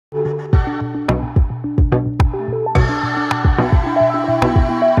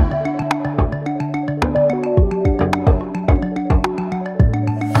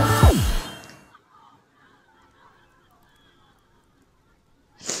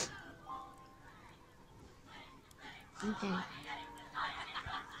Okay.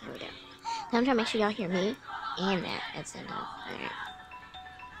 There we go. Now I'm trying to make sure y'all hear me and that at the same time. Alright.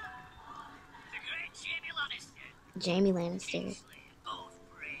 Jamie Lannister.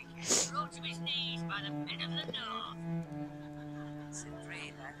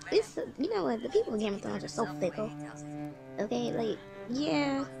 This, you know what? The people in Game of Thrones are so fickle. Okay, like,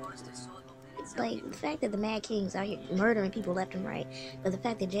 yeah. Like, the fact that the Mad King's out here murdering people left and right, but the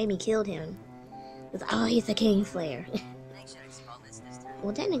fact that Jamie killed him was, oh, he's the Kingslayer.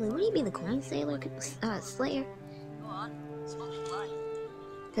 Well, technically, wouldn't he be the Queen Slayer?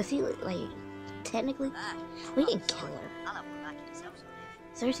 Because he, like, technically, well, he didn't kill her.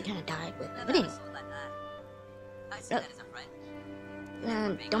 Cersei kind of died with her. But anyway.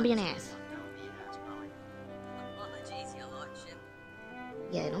 Don't be an ass.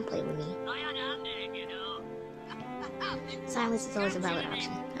 Yeah, don't play with me. Silence is always a valid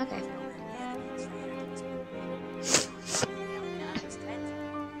option. Okay.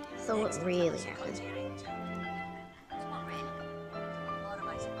 So what really happened?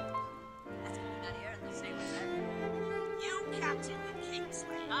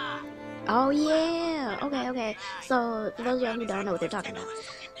 Oh yeah. Okay. So for those of y'all who don't know what they're talking about,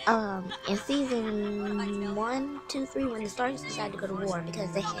 in season 1, 2, 3, when the Starks decided to go to war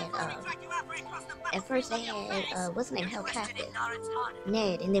because they had at first they had what's his name held captive,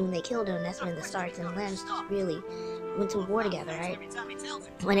 Ned, and then when they killed him, that's when the Starks and the Lannisters really went to war together, right?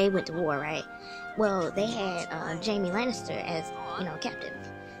 When they went to war, right? Well, they had Jaime Lannister as, you know, captive.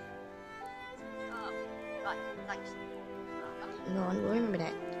 No one will remember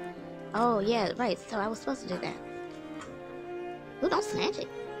that. Oh yeah, right. So I was supposed to do that. Ooh, don't snatch it.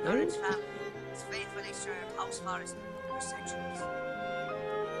 Lawrence family has faithfully served House Forrester for centuries.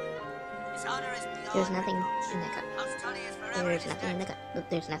 His honor is beyond There's nothing in that cup. House Tully is forever There's nothing in the cup. Look,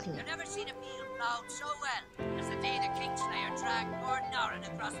 there's nothing You've there. never seen a field plowed so well as the day the Kingslayer dragged Gordon Arryn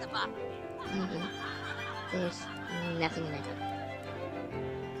across the battle. There's nothing in that cup.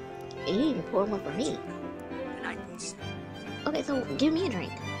 You didn't even pour one for me. Good night, please. Okay, so give me a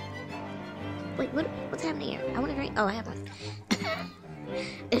drink. Wait, what's happening here? I want a drink. Oh, I have one.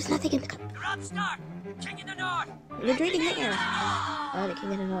 There's nothing in the cup. Robb Stark, King of the North. You're drinking there. Oh, the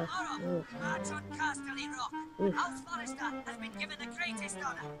King of the North. Ooh. March on Casterly Rock. Ooh. House Forrester has been given the greatest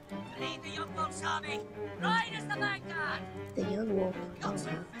honor. Lead the young wolf's army. Ride as the vanguard. The young wolf. Oh,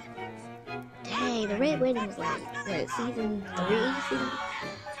 no. Dang, the Red Wedding was like, what, season 3?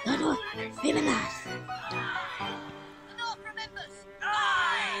 No, no, vive las. The North remembers.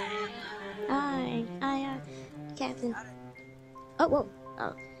 Hi, Captain. Oh, whoa.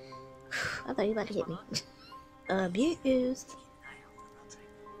 Oh. I thought you were about to hit me. Abused.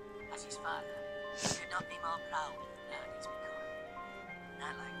 As his father, he could not be more proud of the man he's become.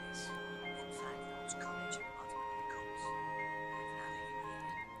 Not like this. In fact, those college and ultimately becomes. I'd rather you hear.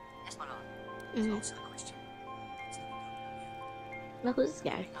 Yes, my lord. It's also a question. What's the you? Well, who's this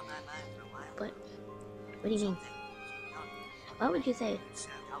guy? Not my man for a while. What do you mean? Why would you say?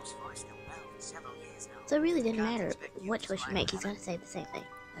 Served House Forrester well for several years now. So it really didn't matter what choice you make, he's gonna say the same thing.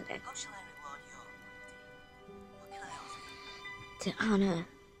 Okay. How shall I reward your loyalty? What can I offer you? To honor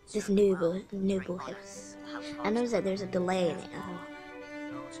this noble house. I noticed that there's a delay in Those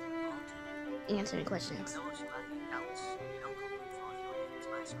who hold to answering questions. those who have any doubts, don't come forth your names,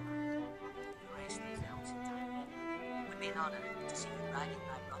 my son. Erase these doubts in time. It would be an honor to see you riding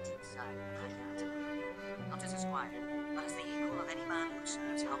my Roderick's side of the Vanguard. Not as a squire, but as the equal of any man who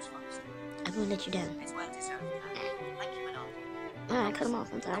serves House Forrester. I'm gonna let you down. It's well deserved, Captain. Thank you, my lord. Alright, cut him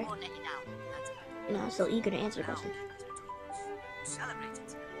off, I'm I sorry. won't let you down. That's good. You know, I'm so eager to answer the question. Celebrate it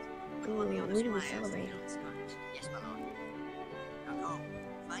tonight. Ooh, what do we celebrate? Yes, my lord. Now go.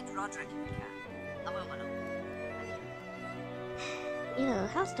 Find Roderick if you can. I will, my lord. You know,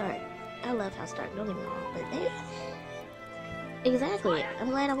 House Stark. I love House Stark, don't get me wrong, but they... Exactly. I'm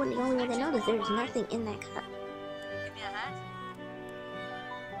glad I wasn't the only one that noticed there's nothing in that cup. Give me a hand.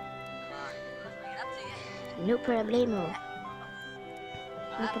 Come on. Let's bring it up to you. No problemo.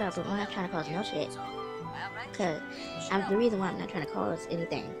 No problem. I'm not trying to cause no shit. Well, right. Because the reason why I'm not trying to cause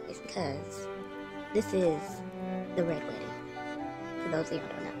anything is because this is the Red Wedding. For those of y'all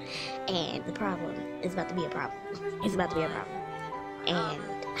who don't know. And the problem is about to be a problem. It's about to be a problem. And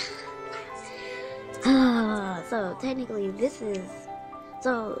so technically this is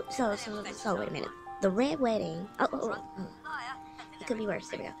so wait a minute. The Red Wedding it could be worse.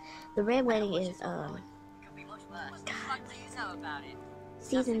 There we go. The Red Wedding is Could be much worse. What do you know about it?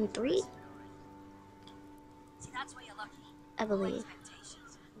 season 3, See, that's where you're lucky. I believe.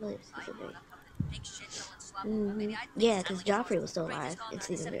 Expectations. Season 3. Big shithole and slump. Maybe I'd Yeah, think because sandwiches Joffrey were was still the alive greatest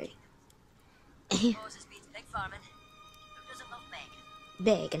in honor season the 3. 17th. Moses beats pig farming.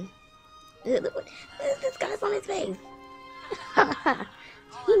 begging. Look, this guy's on his face. All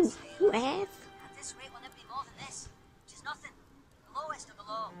I'm saying You is, ass. at this rate, we'll never be more than this. Which is nothing. The lowest of the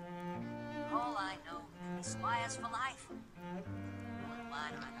low. All I know is squires for life.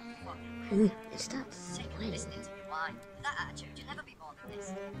 Wine or that fucking Stop sick of whining. listening to me whine. With that attitude, you'll never be more than this.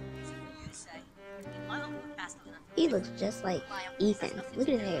 So you say, my uncle passed on enough. He looks just like Ethan. Look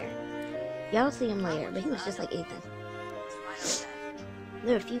at his hair. Y'all see him later, but he looks just like Ethan. It's right up there.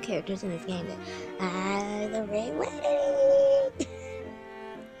 There are a few characters in this game that the Red Wedding.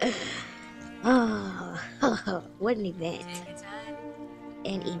 Oh, what an event. Take your time.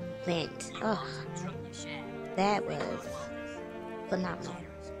 An event. Oh, Drunk your share. that was phenomenal.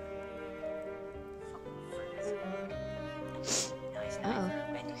 Uh-oh.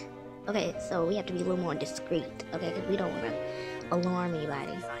 Okay, so we have to be a little more discreet, okay? Because we don't want to alarm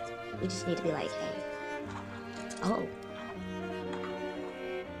anybody. We just need to be like, hey. Oh.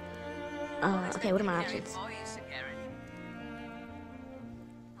 Okay, what are my options? What's wrong?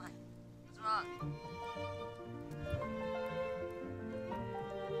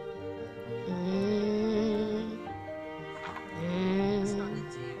 It's nothing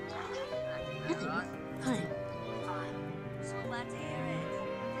to you. Nothing. Right? Fine. Fine. So glad to hear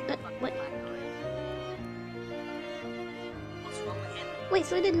it. What? What's wrong with him? Wait,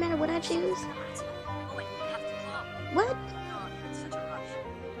 so it didn't matter what I choose? Oh wait, we have to club. What? God, it's such a rush.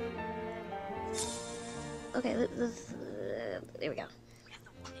 Okay, let's there we go. We have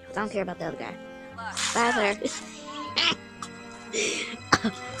to warn the I don't care about the other guy. others. Bye,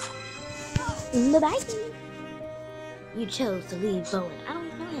 sir. Bye-bye. You chose to leave Bowen. I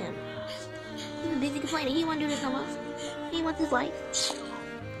don't know him. He's busy complaining. He won't do this no more. He wants his life.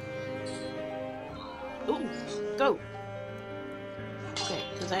 Ooh, go. Okay,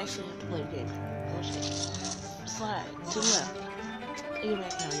 because I actually have to play the game. Oh shit. Slide to the left. Get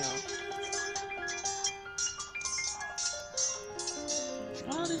back now, y'all.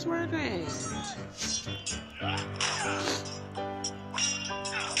 Oh, this word race.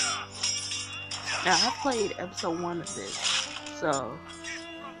 Now, I played episode 1 of this, so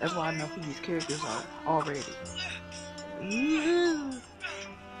that's why I know who these characters are already. Woo!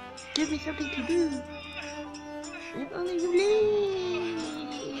 Give me something to do. If only you leave.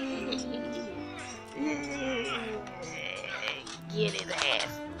 Get his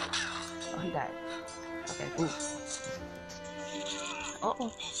ass. Oh, he died. Okay, ooh.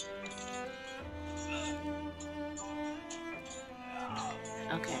 Uh-oh.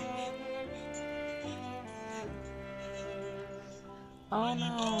 Okay. Oh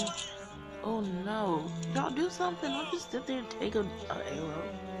no. Oh no. Y'all do something. I'll just sit there and take a arrow.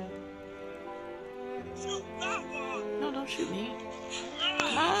 No, don't shoot me.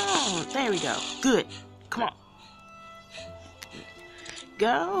 Come on. There we go. Good. Come on.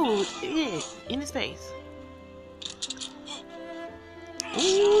 Go. Yeah. In his face.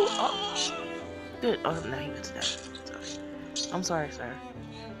 Ooh. Oh. Good. Oh, no, he went to die. Sorry. I'm sorry, sir.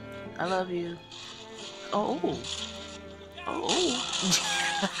 I love you. Oh.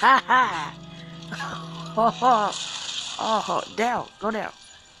 Ha ha. Oh, down. Go down.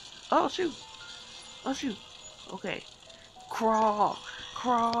 Oh, shoot. Oh, shoot. Okay. Crawl.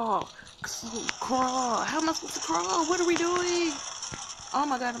 How am I supposed to crawl? What are we doing? Oh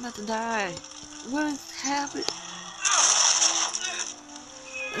my god, I'm about to die. What is happening?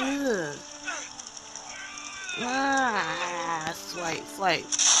 Ugh. Ah, swipe. Wait,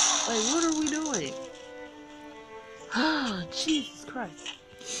 what are we doing? Oh, Jesus Christ.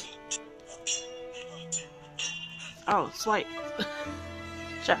 Oh, swipe.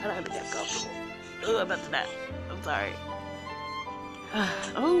 Shut up, I got comfortable. Oh, I'm about to die. I'm sorry.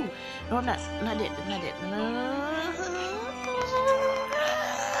 Oh, no, I'm not. Not dead.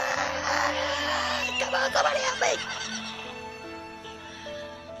 Come on, somebody help me.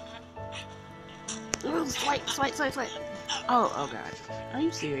 Ooh, swipe. Oh god. Are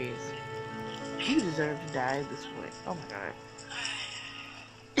you serious? You deserve to die at this point. Oh my god.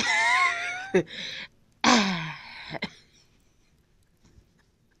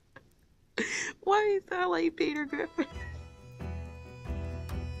 Why do you sound like Peter Griffin?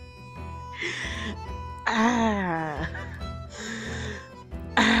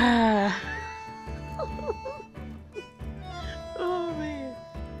 Oh man.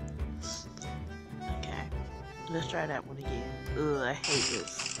 Okay. Let's try that one again. Ugh, I hate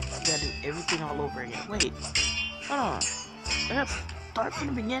this. I gotta do everything all over again. Wait. Hold on. I gotta start from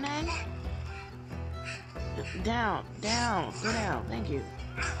the beginning? Down. Go down. Thank you.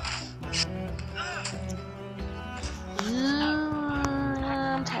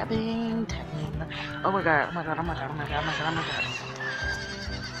 I'm tapping. Oh my god.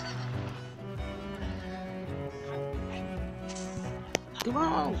 Come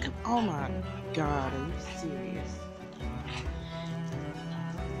on. Come, oh my God, are you serious?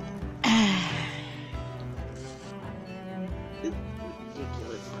 This is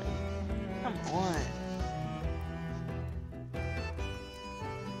ridiculous. Like, come on.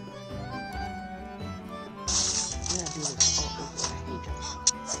 We gotta do this all over. I hate you.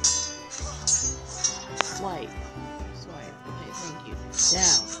 Swipe. Swipe. Okay, thank you.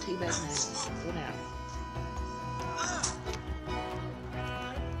 Down. Take back now. Go down.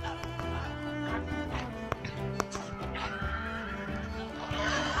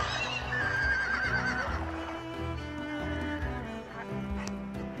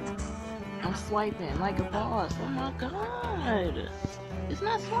 I'm swiping like a boss. Oh my God. It's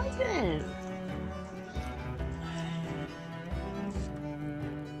not swiping.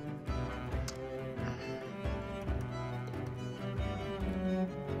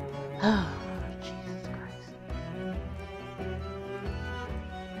 Oh, Jesus Christ.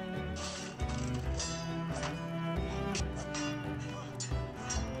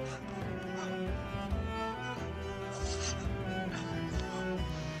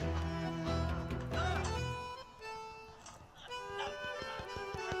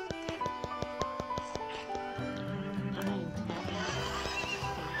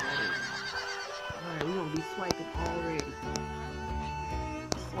 Alright, we're gonna be swiping already.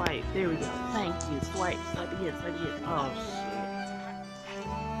 Swipe. There we go. Thank you. Swipe. Swipe again. Swipe again. Oh, shit.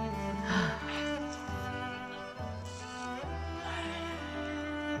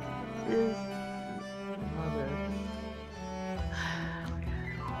 This mother.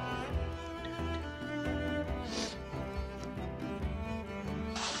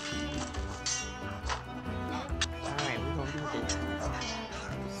 Alright, we're gonna do this.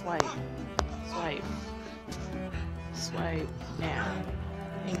 Swipe. Swipe. Swipe now.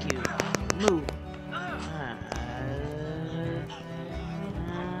 Thank you. Move.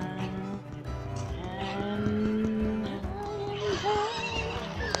 And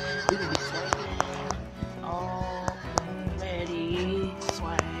we can be swiping already.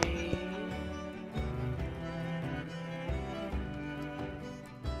 Swipe.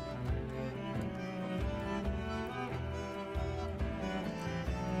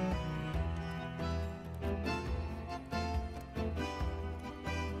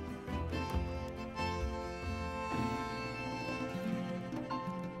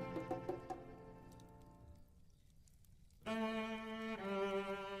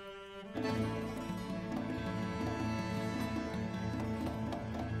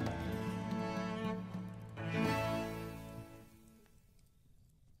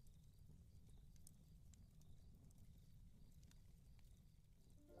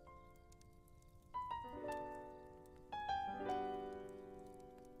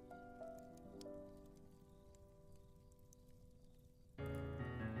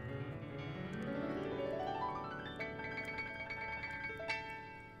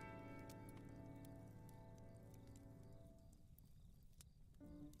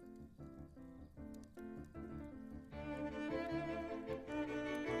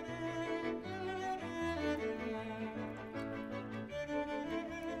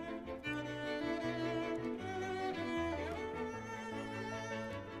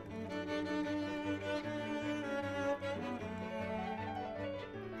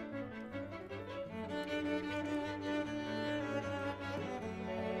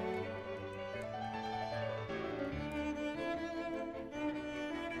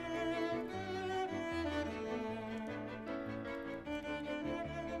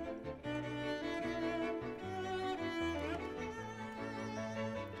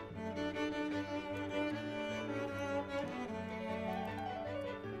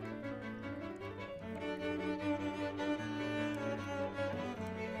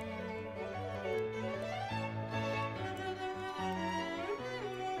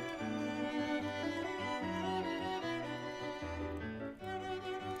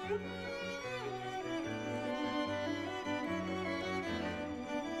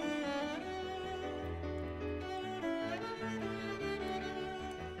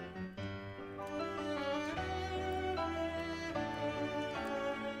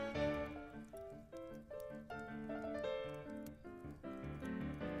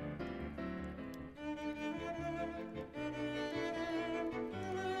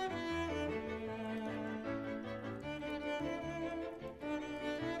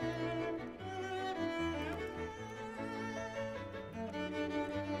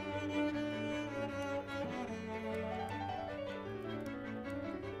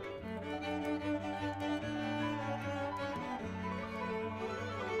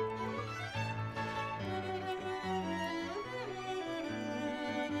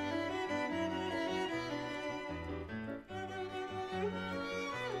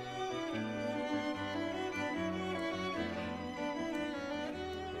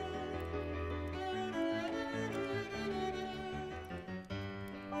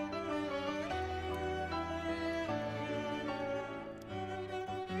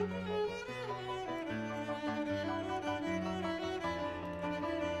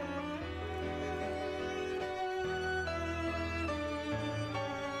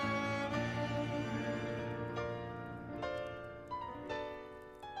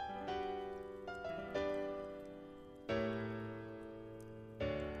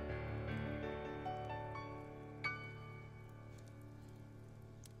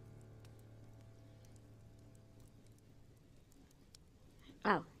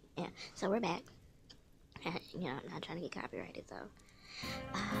 Oh, yeah. So we're back. You know, I'm not trying to get copyrighted, so.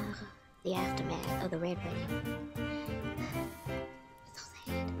 The aftermath of the Red Wedding. So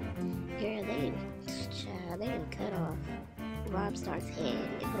sad. Girl, they didn't cut off Rob Stark's head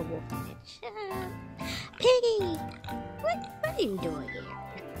and they put a wolf on it. Child. Piggy! What are you doing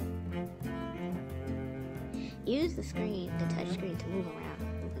here? Use the screen, the touch screen, to move around.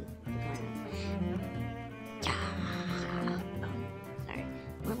 Sorry.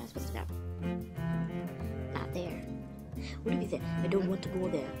 Where am I supposed to go? Not there. What do you say? I don't want to go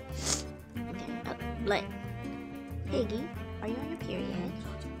there. Okay. But Piggy, are you on your period?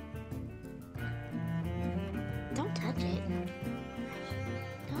 Don't touch it.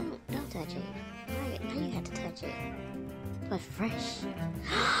 Don't touch it. Now you have to touch it. But fresh.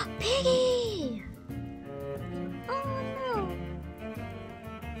 Piggy! Oh no!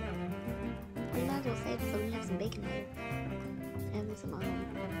 We might as well save it so we have some bacon later. And some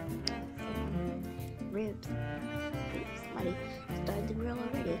ribs. Somebody started the grill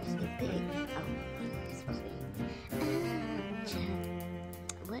already. It just gets big. Oh, it's supposed to be.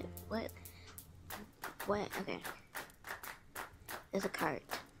 What? Okay. There's a cart.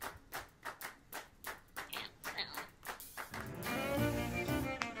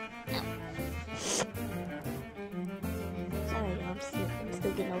 Sorry, y'all. I'm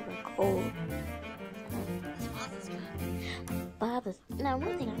still getting over a cold. Father's. Now,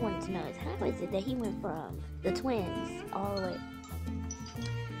 one thing I wanted to know is how is it that he went from the twins all the way.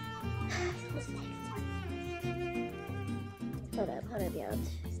 Hold up, y'all.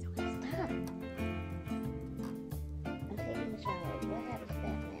 Stop. I'm taking a shower. What happened to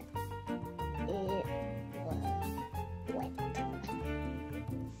that mess? It was wet.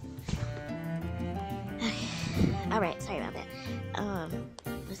 Okay. Alright, sorry about that.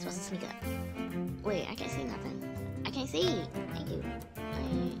 We're supposed to sneak up. Wait, I can't see nothing. I can't see. Thank you.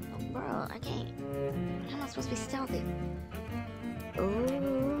 Bro, I can't. How am I supposed to be stealthy?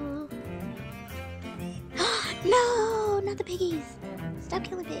 Ooh. No, not the piggies. Stop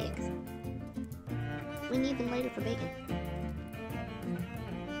killing pigs. We need them later for bacon.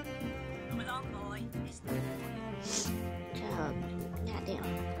 Come along, boy. Child, goddamn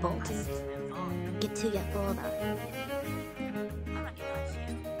Bolton. Get to your father. I recognize you.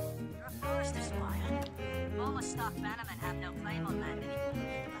 You're a forester squire. All the Stark bannermen have no claim on land anymore.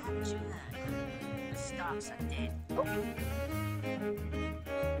 Haven't you heard? The Starks are dead.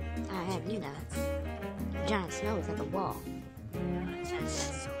 I have you know. Jon Snow is at the wall.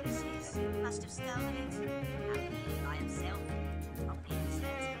 Must have stolen it. Happily by himself. Probably in his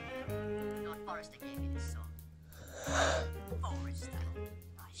head. Lord Forrester gave me this sword. Forrester.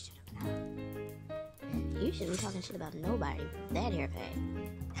 I should have known. You shouldn't be talking shit about nobody. That haircut.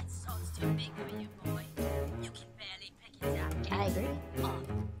 That sword's too big for you, boy. You can barely pick it up. I agree. Oh,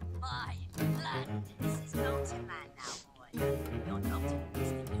 my blood. This is Mountain Man now, boy. You're not is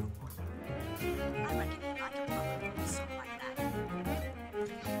the new one. I reckon I can probably do something like that.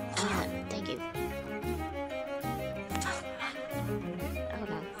 Thank you. Oh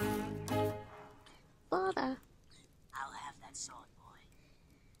no. Father. I'll have that sword, boy.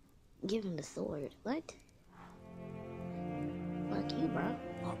 Give him the sword. What? Fuck you, bro.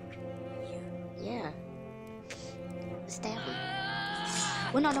 Fuck you. Yeah. Stab him.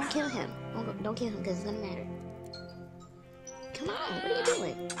 Well, no, don't kill him. Don't kill him because it's gonna matter. Come on, what are you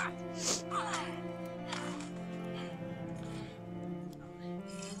doing?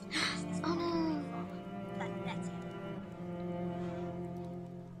 Oh no.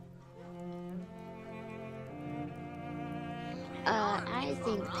 I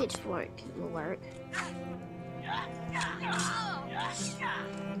think pitchfork will work.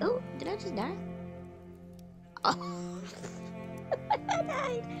 Oh, did I just die? Oh. I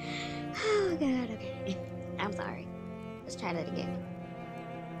died. Oh god, okay. I'm sorry. Let's try that again.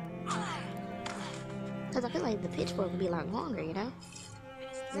 Because I feel like the pitchfork would be a lot longer, you know?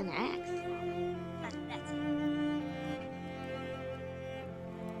 Than the axe.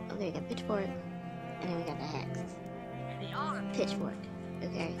 Okay, we got pitchfork, and then we got the axe. Pitchfork.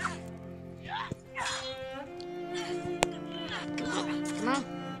 Okay. Come on. Come on.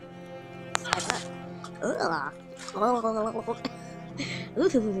 Step up. Ugh.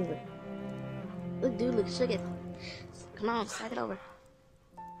 Ooh. Look, dude, look shook it. Come on, slide it over.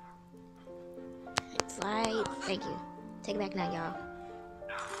 Slide. Thank you. Take it back now, y'all.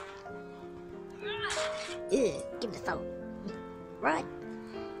 Ugh, give me the soap. Run.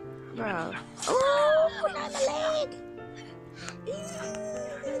 Bro. Oh, not the leg.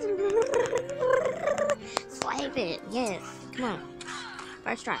 Swipe it. Yes. Come on.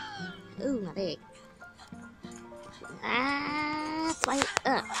 First try. Ooh, my leg. Ah, swipe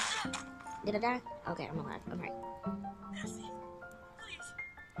up. Did I die? Okay, I'm alive. I'm right.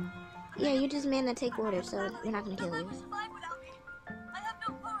 Yeah, you're just men that take orders, so we're not gonna kill you.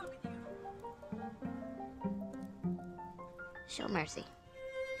 Show mercy.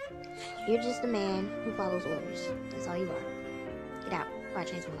 You're just a man who follows orders. That's all you are. Get out. Before I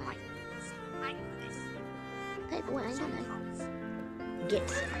change my mind. Hey, boy, I ain't doing nothing.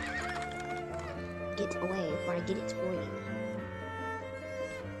 Get away before I get it for you.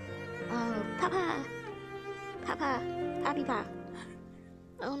 Oh, Papa! Papa! Poppy Pop!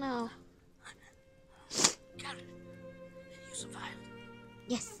 Oh no. Karen, you survived.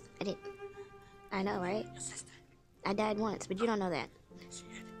 Yes, I did. I know, right? Your sister. I died once, but you don't know that. She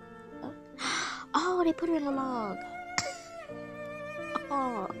did. Oh, oh, they put her in the log.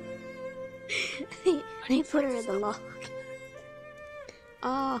 Oh. They put her in the log.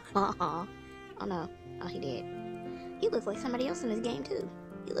 Oh, oh no. Oh, he did. He looks like somebody else in this game, too.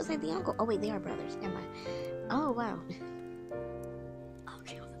 He looks like the uncle. Oh, wait, they are brothers. Never mind. Oh, wow. I'll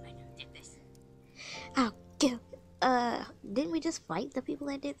kill the man who did this. I'll kill. Didn't we just fight the people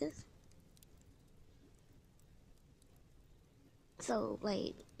that did this? So,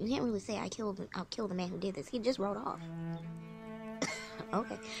 like, you can't really say I'll kill the man who did this. He just rode off.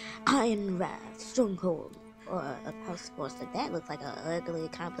 Okay. Iron Wrath, Stronghold, or a house force. Like that looks like a ugly,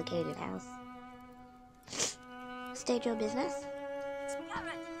 complicated house. State your business. It's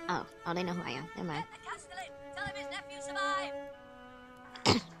Garrett. Oh, they know who I am. Never mind. Let the castellan. Tell him his nephew survived.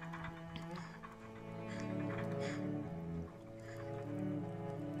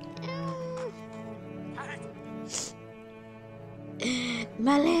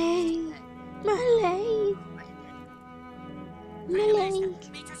 My leg! My leg! My leg!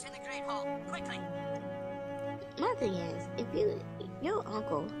 Meet us in the Great Hall, quickly. My thing is, if your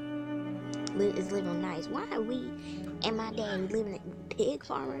uncle is living nice, why are we and my dad living at pig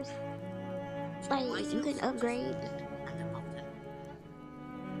farmers? Like, you can upgrade.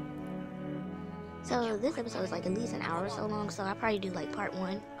 So this episode is like at least an hour or so long, so I'll probably do like part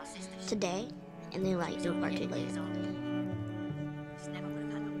 1 today, and then like do part 2 later.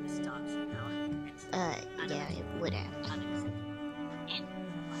 Yeah, it would have.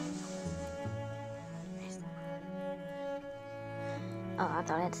 Oh, I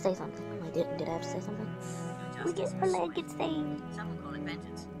thought I had to say something. Like, did I have to say something? We get her leg gets saved. Some will call it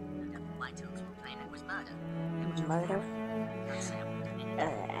vengeance. My tools will claim it was murder. Murder? Can't say I wouldn't admit it.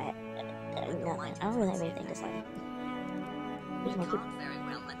 Nothing. I don't really have anything to say. We Just want to can't very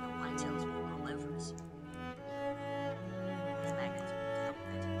well let the white tails walk all over us. It's maggot to help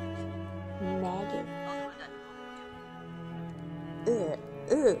keep maggot.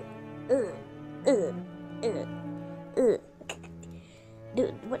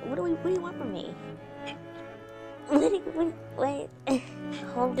 Dude, what do you want from me? Wait,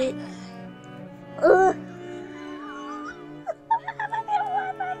 hold it.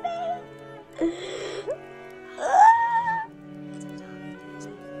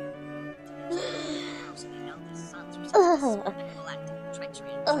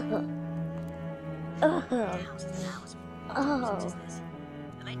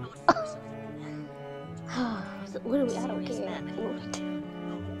 So what do we? I don't care.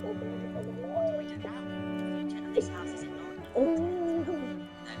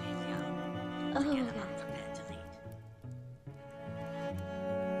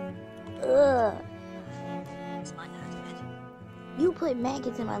 You put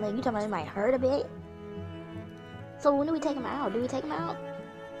maggots in my leg. You talking about it might hurt a bit? So when do we take him out? Do we take him out?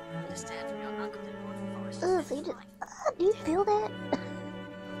 So you just, do you feel that?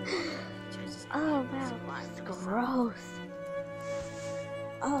 Oh wow, that's gross.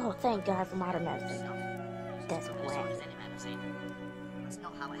 Oh, thank God for modern medicine. That's whack. That's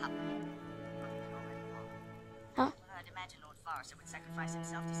not how it happened. Huh? I'd imagine Lord Forrester would sacrifice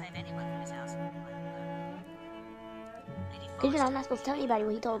himself to save anyone from his house. Because I'm not supposed to tell anybody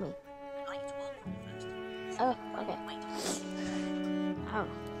what he told me. I'd like you to walk with me first. Oh, okay. Wait. Oh.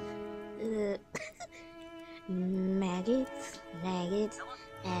 Maggots, maggots,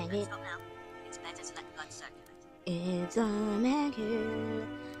 maggots. Stop now. It's better to let blood circulate. It's a maggot.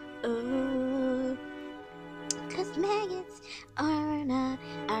 Oh. 'Cause maggots are not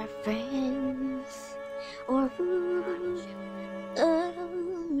our friends. Or who?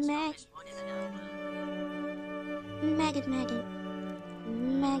 Maggot. Maggot, maggot,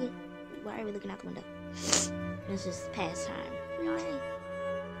 maggot. Why are we looking out the window? It's just pastime.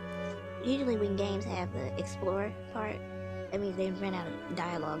 Usually when games have the explore part, that means they ran out of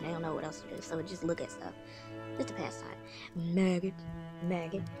dialogue. They don't know what else to do, so just look at stuff. Just a pastime. Maggot,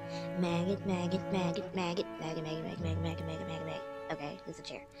 maggot, maggot, maggot, maggot, maggot, maggot, maggot, maggot, maggot, maggot, maggot, maggot. Okay, there's a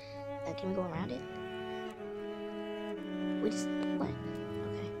chair. Can we go around it? We just what?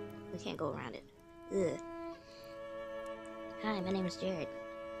 Okay, we can't go around it. Ugh. Hi, my name is Jared,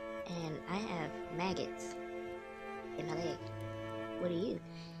 and I have maggots in my leg. What are you?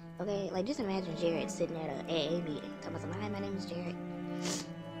 Okay, like just imagine Jared sitting at an AA meeting, talking about, hi, my name is Jared.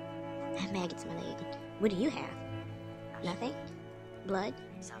 I have maggots in my leg. What do you have? Nothing? Blood?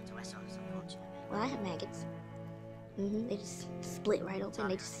 Well, I have maggots. They just split right open.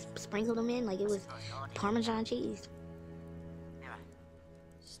 They just sprinkled them in like it was Parmesan cheese.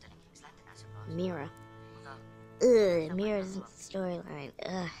 Mira. Ugh, Mira's storyline.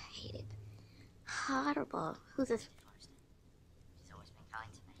 Ugh, I hate it. Horrible. Who's this?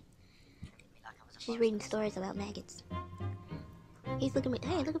 She's reading stories about maggots. He's looking at me.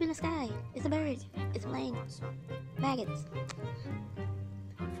 Hey, look up in the sky. It's a bird. It's flying. Maggots.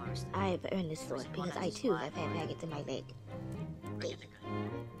 I've earned this sword because I too have had maggots in my leg. Hey.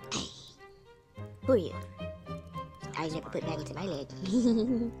 Hey. Who are you? I never put maggots in my leg.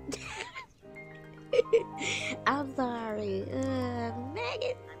 I'm sorry.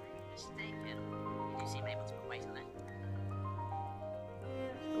 Maggot.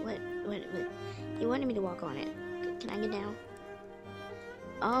 What? You wanted me to walk on it. Can I get down?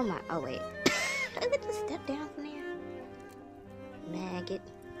 Oh my. Oh wait. I get to step down from there. Maggot.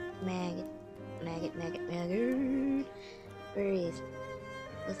 Maggot. Maggot. Maggot. Maggot. Where is?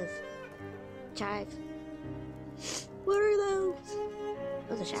 What's this? Chives. What are those?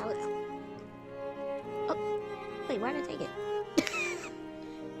 Those are shallots. Oh, wait, why did I take it?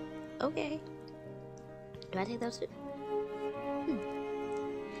 Okay. Do I take those two?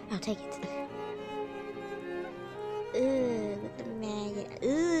 I'll take it. With the maggot.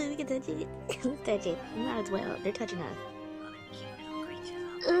 We can touch it. Let's touch it. Might as well. They're touching us.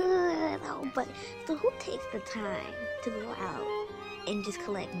 No, but so who takes the time to go out and just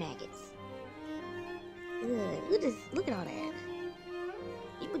collect maggots? Look at all that.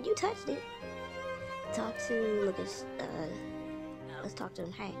 You touched it. Talk to Lucas. Let's talk to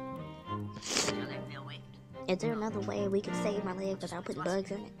him. Hey. Is there another way we could save my leg without putting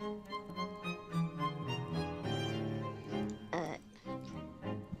bugs in it?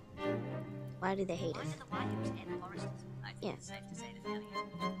 Why do they hate us? Yeah.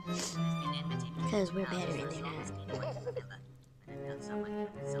 Because we're better and they're not.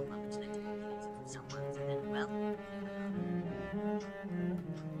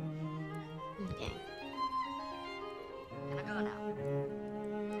 Okay.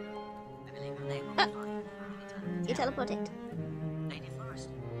 You teleported.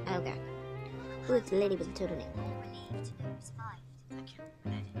 Okay. Who is the lady with the turtleneck?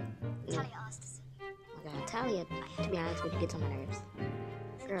 Talia asked to see you. Okay, Talia, to be honest with you, gets on my nerves.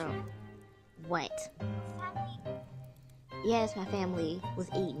 Girl. What? Yes, my family was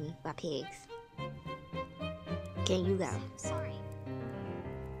eaten by pigs. Can you go? Sorry.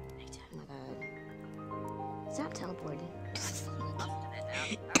 Oh my god. Stop teleporting.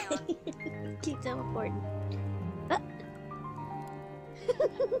 Keep teleporting.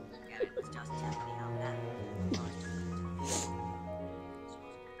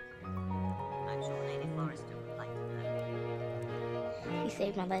 He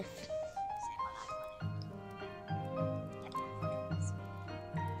saved my life.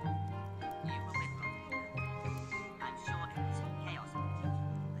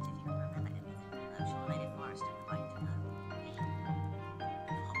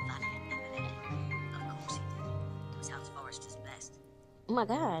 Oh my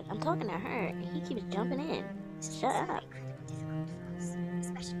god, I'm talking to her and he keeps jumping in. Shut up.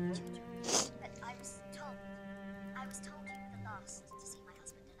 Especially children. But I was told you were the last to see my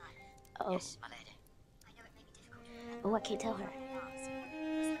husband and I. Oh. Yes, my lady. I know it may be difficult. Oh, I can't tell her.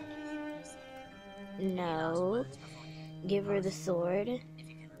 No. Give her the sword. If you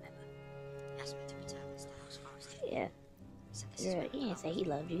can remember, he asked me to return this to House Forest. Yeah. Girl, he didn't say he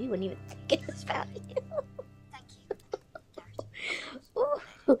loved you. He wouldn't even think it was about you.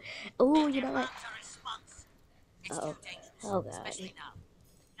 Oh, you know what? Uh-oh. Oh, God.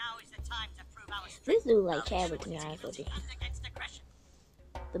 This dude like Chadwick, to be honest with you.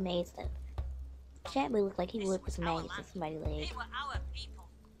 The maid stuff. Chadley looks like he would put some maggots in somebody's leg. They were our people.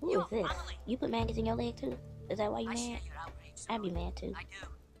 Who Your is this? family. You put maggots in your leg too? Is that why you I share mad? your outrage. I'd be mad too. I do.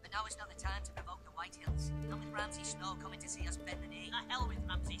 But now is not the time to provoke the White Hills. Not with Ramsay Snow coming to see us bend the knee. The hell with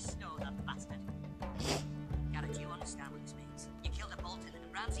Ramsay Snow, that bastard. Garrett, you understand what this means. You killed a Bolton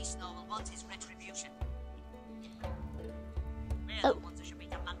and Ramsay Snow will want his retribution. We're the ones that should be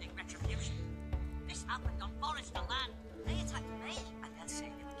demanding retribution. This happened on Forester land. They attacked me. And they'll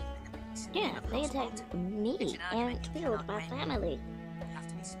say they were keeping the peace. Yeah, they attacked me and killed my family. You have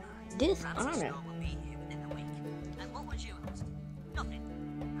to be smart. Dishonor. Ramsay Snow will be here within the week. And what would you host? Nothing.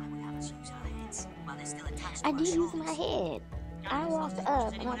 I would have us use our heads while they're still attached to I our did use shoulders. my head. I walked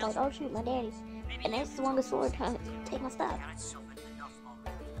up and I was like, oh shoot, my daddy. And they swung a sword trying to take my stuff. Garrett suffered enough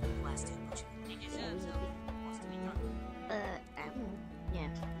already. He was too much. He deserves it. What's to be done? Yeah,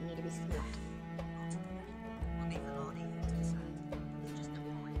 you need to be smart. We'll leave the Lord here to decide. He's just a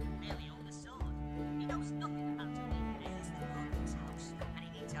boy, barely hold a sword. He knows nothing about it. He's the Lord of his house, and he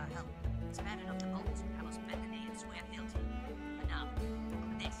needs our help. It's bad enough the Boltons would have us bend the knee and swear guilty. And now,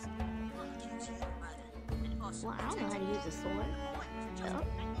 for this, we'll accuse you of murder. And us Well, I don't know how to use a sword. Oh,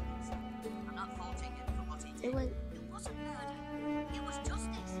 I'm not faulting him for what he did. it was. It wasn't murder. It was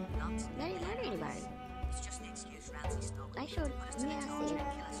justice. Not I didn't murder anybody. It's just the excuse Ramsay stole. I showed. Put us to Yeah, the I torture see.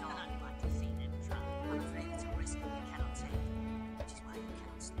 and kill us all. I'd like to see them try. I'm afraid it's a risk you cannot take, which is why you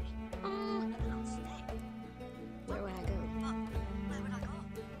cannot stay. You cannot stay. Where would I go? But where would I go?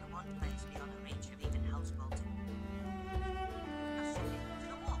 The one place beyond the reach of even House Bolton. You're sitting to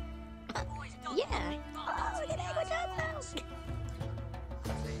the wall. The boys don't Yeah. want me. Oh, look at that. Good job, Snow.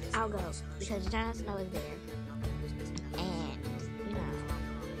 I'll go because Jon Snow is there, and you know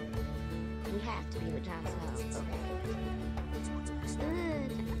we have to be with Jon Snow.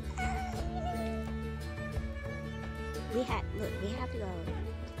 Okay. We have to go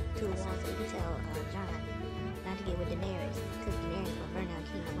to the wall so we can tell Jon not to get with Daenerys because Daenerys will burn out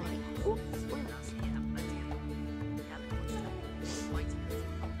King's Landing. Ooh, spoiler.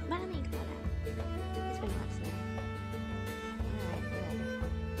 But I mean, come on now. It's been months now. Alright, whatever.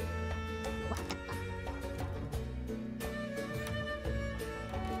 What the fuck?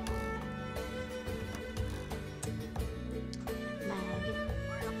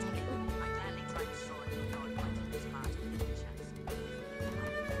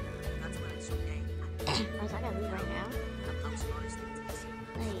 I was like, I gotta leave right now.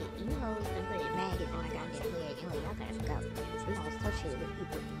 Like, you hoes been putting maggots in my goddamn leg. And like, y'all gotta go. We don't associate with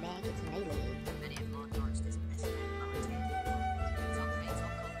people with maggots in their leg.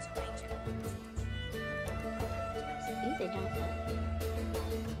 You said Jon Snow.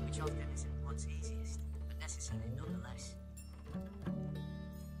 Which of them isn't what's easiest, but necessary nonetheless?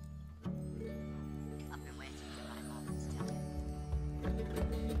 I've been waiting for my moment to tell you.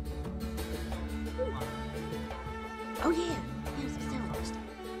 Oh yeah! Yes, it's still lost.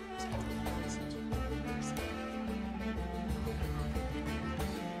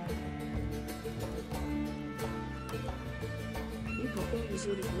 You fulfilled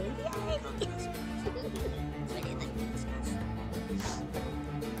your duty, lady.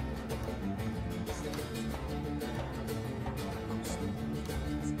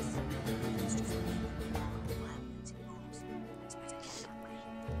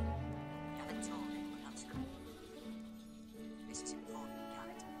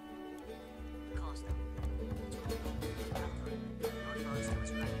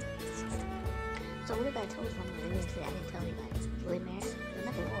 So what if I told someone and then said I didn't tell anybody? Will it matter? There's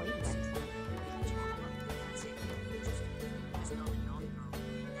nothing wrong anyway.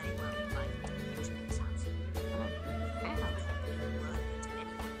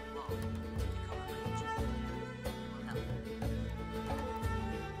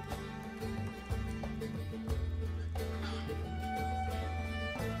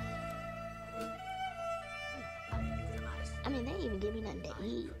 I mean, they didn't even give me nothing to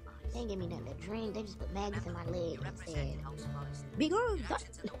eat. They didn't give me nothing to drink. They just put maggots in my leg and said, "Be gone."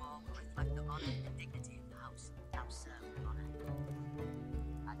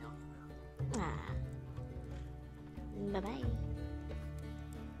 Ah. Bye-bye.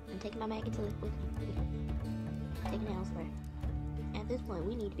 I'm taking my maggot to with me. Taking it elsewhere. At this point,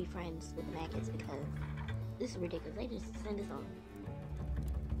 we need to be friends with the maggots because this is ridiculous. They just send us on.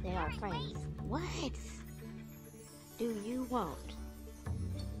 They are friends. What do you want?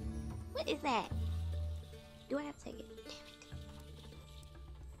 What is that? Do I have to take it? Damn it.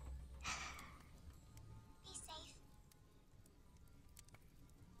 Be safe.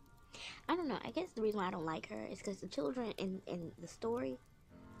 I don't know. I guess the reason why I don't like her is because the children in the story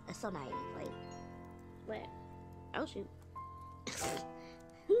are so naive. Like, what? Oh shoot.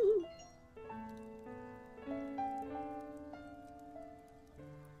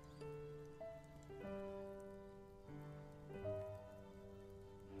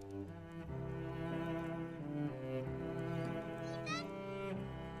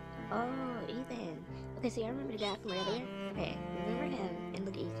 Okay, see, I remember the guy from earlier. Okay, remember him and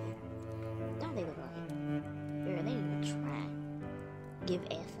look at Ethan. Don't they look like? Girl, they didn't even try. Give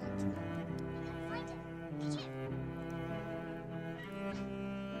essence. Find him. Did you?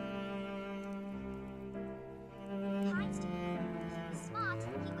 Einstein. If he was smart, he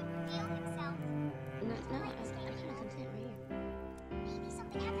would reveal himself. No, I found consent right here. Maybe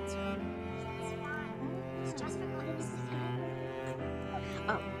something happened to him. He's fine. He's just forgotten his secret.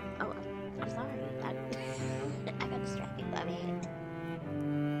 Oh, I'm sorry. I got distracted. I mean,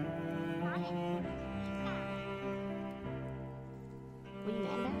 Ryan, were you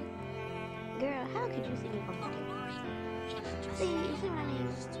mad about it? Girl, how could you see me from here? See, you see what I mean?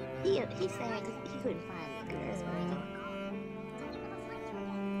 He's sad because he couldn't find me, girl. Don't you ever find him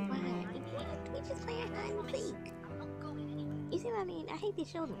again? Why? We just playing hide and seek. I'm not going anywhere. You see what I mean? I hate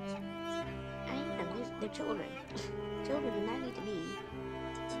these children. I hate them. They're children. Children do not need to be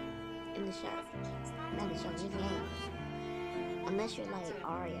in the show. Not the show, just game. Unless you're like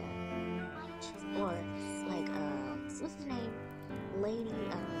Arya. Or like, what's his name? Lady,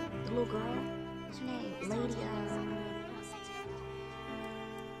 the little girl. What's her name? Lady,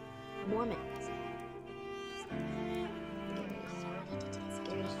 Mormon.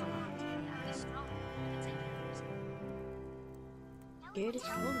 Scared as fuck. He's strong. He can take care of himself. Scared as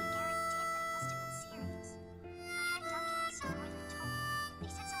Tell fuck. me what Garrett did, but it must have been serious. I heard Duncan and Sir Lloyd had told me. They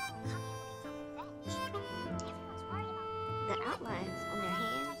said someone will come here looking for revenge. Everyone's worried about me. The outlines on their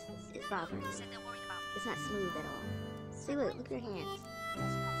hands is bothering me. Said they're worried about me. It's not smooth at all. See, look at your hands.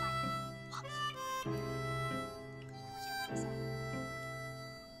 Says you can't find him. What? You called your name, sir.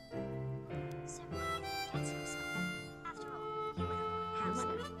 So what if he gets himself? After all, you were the one who has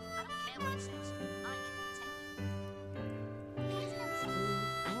him. I don't care what it says. I can protect you. Please know his name.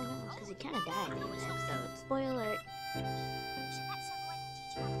 I don't know, because he kind of died in this episode. Spoiler alert. You should let Sir Lloyd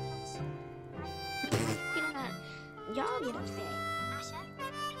teach you how to kill the sword. Right? You know not. Y'all get upset Asher?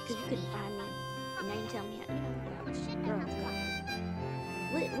 because you couldn't find me. And now you tell me, You should know how to girl.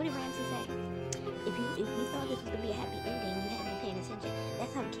 What did Ramsey say? If you thought this was gonna be a happy ending, you haven't been paying attention.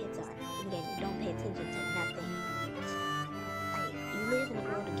 That's how kids are. Again, you don't pay attention to nothing. Like you live in the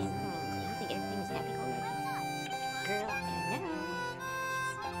world of Game of Thrones, and you think everything is happy go lucky. Girl, no.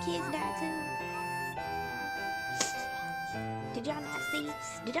 Kids die too. Did y'all not see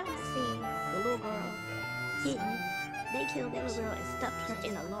the little girl hidden? They killed that little girl and stuffed her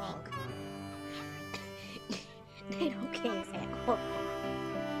in a log. They don't care at all.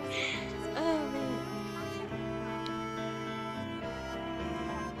 Oh man.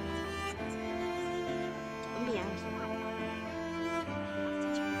 I'm be honest with you.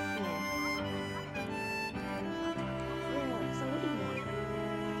 Yeah, so what do you want?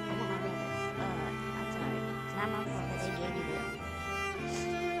 I want my brother. I'm sorry. It's not my fault that they gave you this.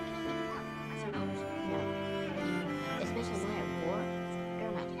 No. Especially when we're at war.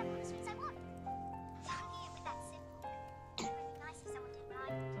 Girl, no.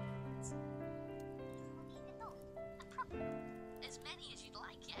 As many as you'd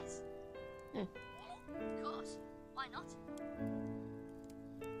like, yes. Hmm. Of course. Why not?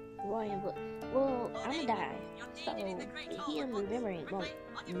 Roy, well, I'm gonna die. So, him remembering won't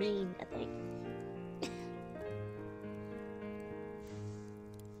mean a thing.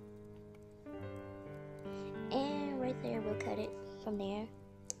 And right there, we'll cut it from there.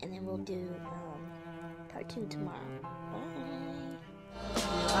 And then we'll do part 2 tomorrow.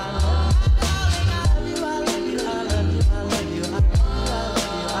 Bye.